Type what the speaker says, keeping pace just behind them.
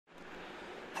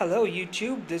Hello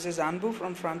YouTube, this is Anbu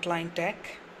from Frontline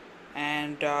Tech,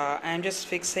 and I'm just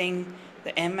fixing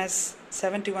the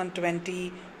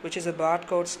MS7120, which is a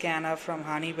barcode scanner from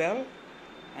Honeywell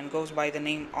and goes by the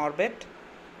name Orbit.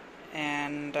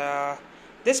 And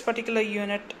this particular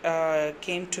unit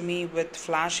came to me with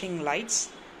flashing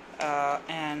lights,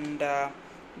 and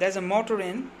there's a motor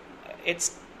in.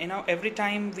 It's every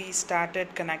time we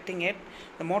started connecting it,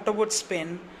 the motor would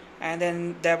spin, and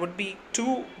then there would be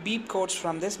two beep codes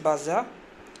from this buzzer,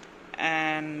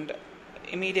 and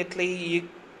immediately you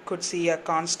could see a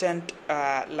constant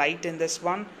light in this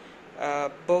one,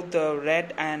 both the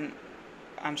red and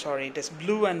this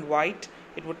blue and white.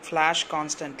 It would flash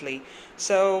constantly.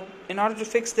 So in order to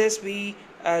fix this, we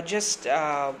just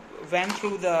went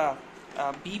through the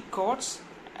beep codes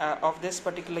of this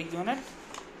particular unit,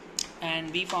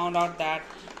 and we found out that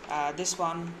this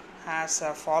one has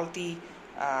a faulty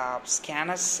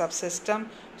scanner subsystem.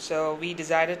 So we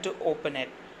decided to open it,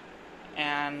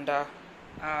 and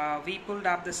we pulled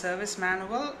up the service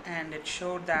manual, and it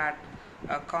showed that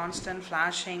a constant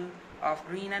flashing of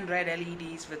green and red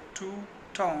LEDs with two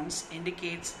tones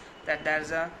indicates that there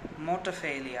is a motor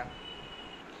failure.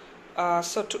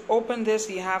 So to open this,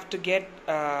 you have to get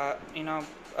a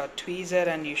tweezer,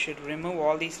 and you should remove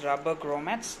all these rubber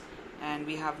grommets, and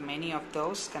we have many of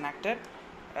those connected.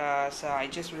 So I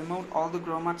just removed all the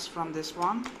grommets from this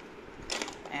one,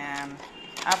 and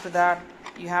after that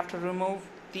you have to remove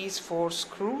these 4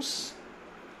 screws,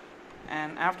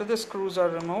 and after the screws are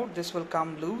removed, this will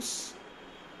come loose.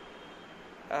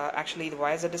 Actually the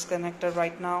wires are disconnected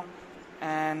right now,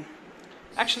 and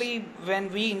actually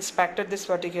when we inspected this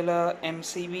particular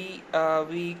MCB,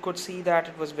 we could see that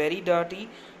it was very dirty,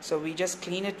 so we just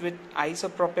cleaned it with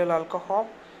isopropyl alcohol.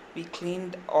 We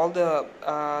cleaned all the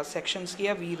sections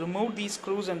here. We removed these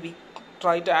screws, and we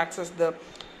tried to access the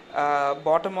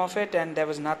bottom of it, and there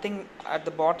was nothing at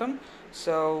the bottom,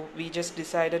 so we just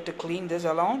decided to clean this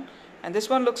alone. And this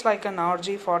one looks like an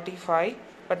RG45,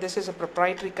 but this is a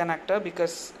proprietary connector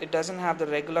because it doesn't have the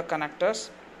regular connectors.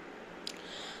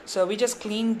 So we just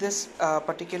cleaned this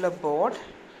particular board,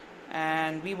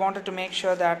 and we wanted to make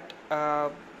sure that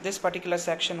this particular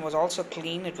section was also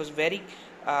clean. It was very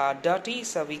dirty,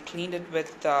 so we cleaned it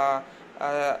with a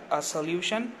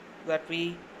solution that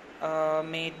we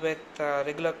made with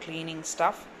regular cleaning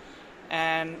stuff.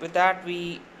 And with that,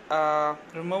 we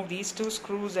removed these 2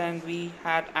 screws, and we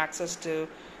had access to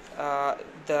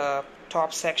the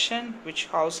top section, which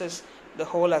houses the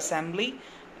whole assembly.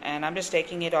 And I'm just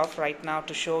taking it off right now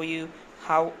to show you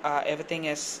how everything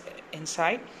is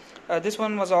inside. This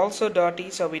one was also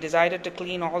dirty, so we decided to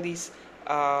clean all these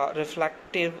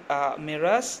reflective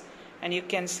mirrors, and you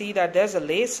can see that there's a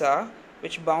laser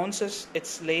which bounces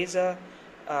its laser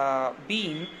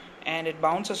beam, and it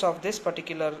bounces off this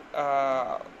particular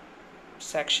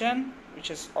section, which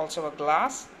is also a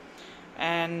glass.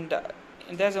 And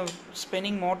there's a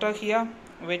spinning motor here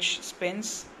which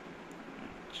spins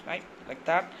right like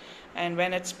that, and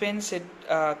when it spins, it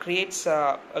creates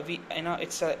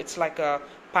it's like a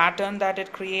pattern that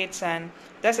it creates, and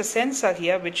there's a sensor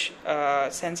here which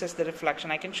senses the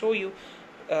reflection. I can show you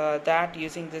that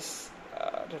using this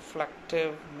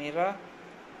reflective mirror.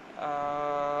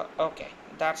 Okay,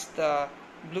 that's the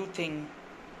blue thing,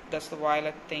 that's the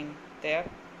violet thing there,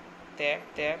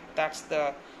 that's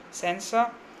the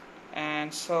sensor.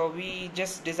 And so we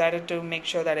just decided to make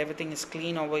sure that everything is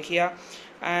clean over here,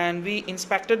 and we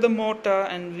inspected the motor,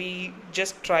 and we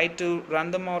just tried to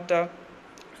run the motor.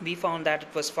 We found that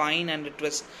it was fine, and it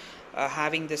was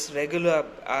having this regular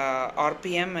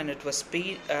RPM, and it was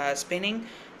spinning.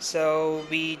 So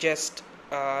we just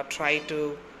tried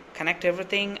to connect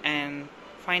everything and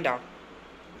find out.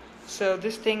 So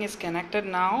this thing is connected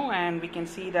now, and we can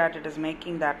see that it is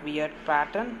making that weird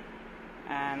pattern,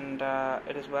 and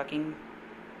it is working.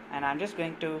 And I'm just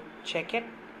going to check it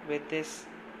with this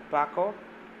barcode.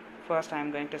 First I'm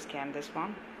going to scan this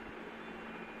one.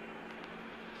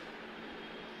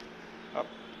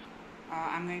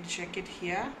 I'm going to check it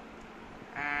here,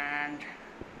 and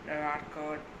the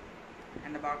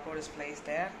barcode is placed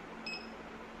there.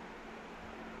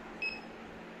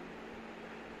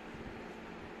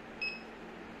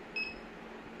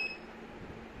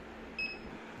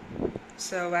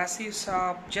 So as you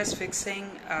saw, just fixing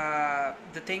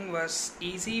the thing was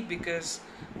easy because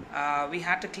we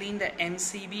had to clean the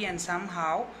MCB, and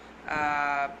somehow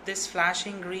this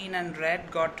flashing green and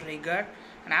red got triggered,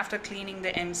 and after cleaning the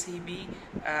MCB,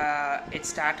 it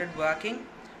started working.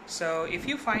 So if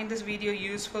you find this video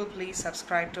useful, please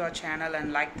subscribe to our channel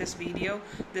and like this video.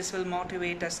 This will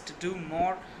motivate us to do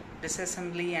more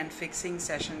disassembly and fixing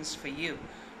sessions for you.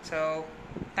 So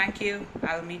Thank you.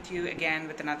 I'll meet you again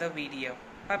with another video.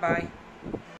 Bye bye.